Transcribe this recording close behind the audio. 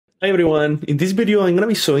Hi everyone, in this video I'm going to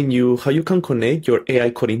be showing you how you can connect your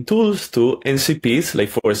AI coding tools to MCPs, like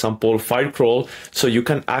for example Firecrawl, so you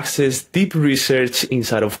can access deep research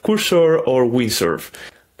inside of Cursor or Windsurf.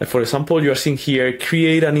 Like for example, you are seeing here,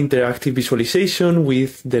 create an interactive visualization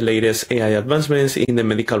with the latest AI advancements in the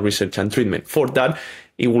medical research and treatment. For that,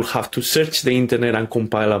 it will have to search the internet and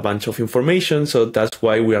compile a bunch of information, so that's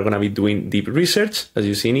why we are going to be doing deep research, as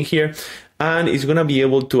you see in here. And it's going to be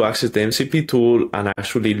able to access the MCP tool and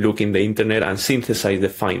actually look in the internet and synthesize the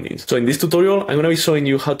findings. So in this tutorial, I'm going to be showing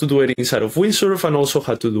you how to do it inside of Windsurf and also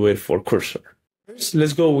how to do it for Cursor. First,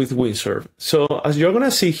 let's go with Windsurf. So as you're going to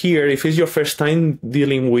see here, if it's your first time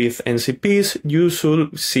dealing with MCPs, you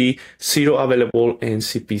should see 0 available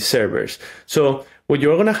MCP servers. So what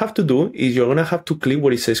you're going to have to do is you're going to have to click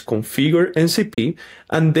where it says configure MCP.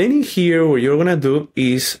 And then in here, what you're going to do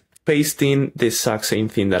is pasting the exact same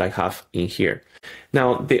thing that I have in here.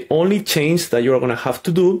 Now, the only change that you're going to have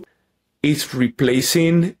to do is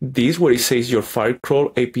replacing this where it says your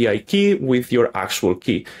Firecrawl API key with your actual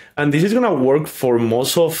key. And this is going to work for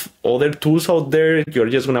most of other tools out there.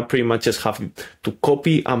 You're just going to pretty much just have to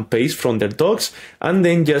copy and paste from their docs and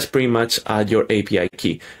then just pretty much add your API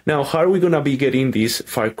key. Now, how are we going to be getting this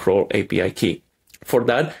Firecrawl API key? For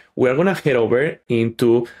that, we're going to head over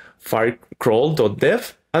into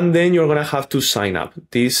firecrawl.dev. And then you're going to have to sign up.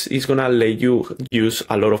 This is going to let you use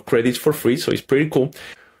a lot of credits for free, so it's pretty cool.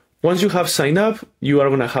 Once you have signed up, you are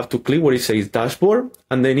going to have to click where it says dashboard.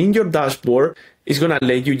 And then in your dashboard, it's going to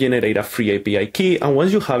let you generate a free API key. And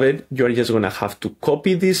once you have it, you're just going to have to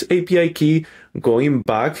copy this API key, going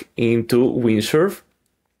back into Windsurf,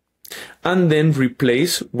 and then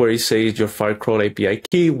replace where it says your Firecrawl API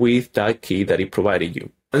key with that key that it provided you.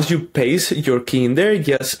 Once you paste your key in there,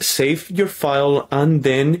 just save your file and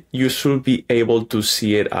then you should be able to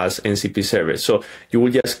see it as MCP servers. So you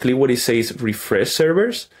will just click where it says refresh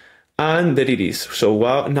servers and there it is.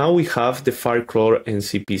 So now we have the Firecrawl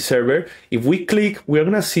MCP server. If we click, we're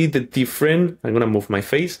going to see the different, I'm going to move my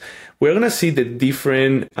face. We're going to see the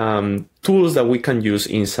different tools that we can use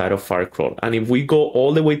inside of Firecrawl. And if we go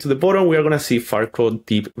all the way to the bottom, we are going to see Firecrawl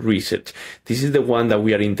Deep Research. This is the one that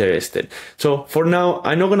we are interested. So for now,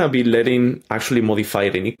 I'm not going to be actually modify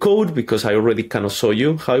any code because I already kind of show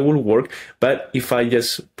you how it will work. But if I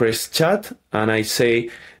just press chat and I say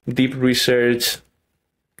Deep Research,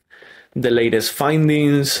 the latest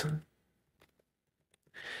findings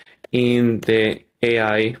in the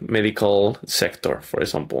AI medical sector, for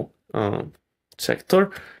example, we are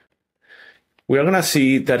going to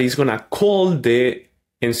see that it's going to call the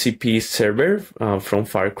MCP server from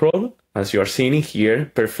Firecrawl. As you are seeing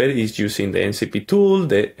here, Perfect is using the MCP tool,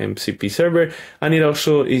 the MCP server, and it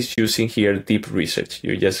also is using here Deep Research.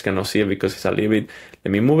 You just cannot see it because it's a little bit,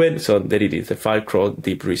 let me move it. So there it is, the Firecrawl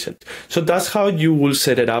Deep Research. So that's how you will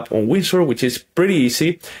set it up on Windsurf, which is pretty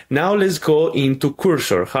easy. Now let's go into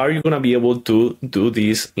Cursor. How are you going to be able to do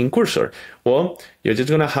this in Cursor? Well, you're just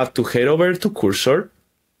going to have to head over to Cursor.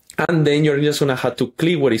 And then you're just going to have to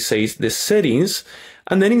click where it says the settings.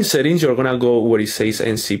 And then in settings, you're going to go where it says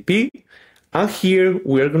MCP. And here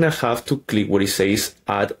we're going to have to click where it says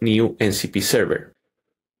add new MCP server.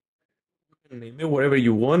 You can name it whatever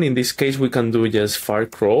you want. In this case, we can do just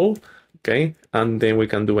Firecrawl. Okay. And then we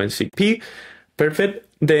can do MCP. Perfect.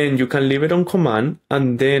 Then you can leave it on command.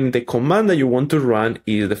 And then the command that you want to run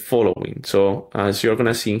is the following. So as you're going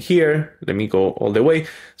to see in here, let me go all the way.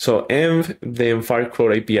 So env, then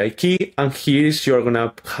Firecrawl API key. And here's you're going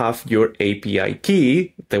to have your API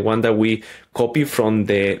key, the one that we copy from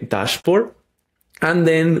the dashboard. And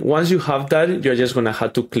then once you have that, you're just going to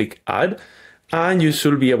have to click add. And you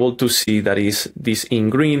should be able to see that is this in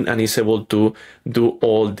green and is able to do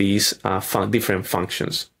all these different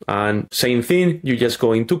functions. And same thing, you just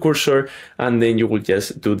go into Cursor and then you will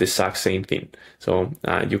just do the exact same thing. So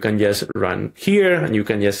you can just run here and you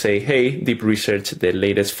can just say, hey, Deep Research, the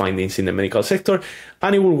latest findings in the medical sector,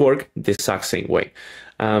 and it will work the exact same way.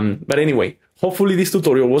 But anyway, hopefully this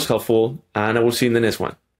tutorial was helpful and I will see you in the next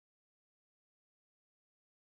one.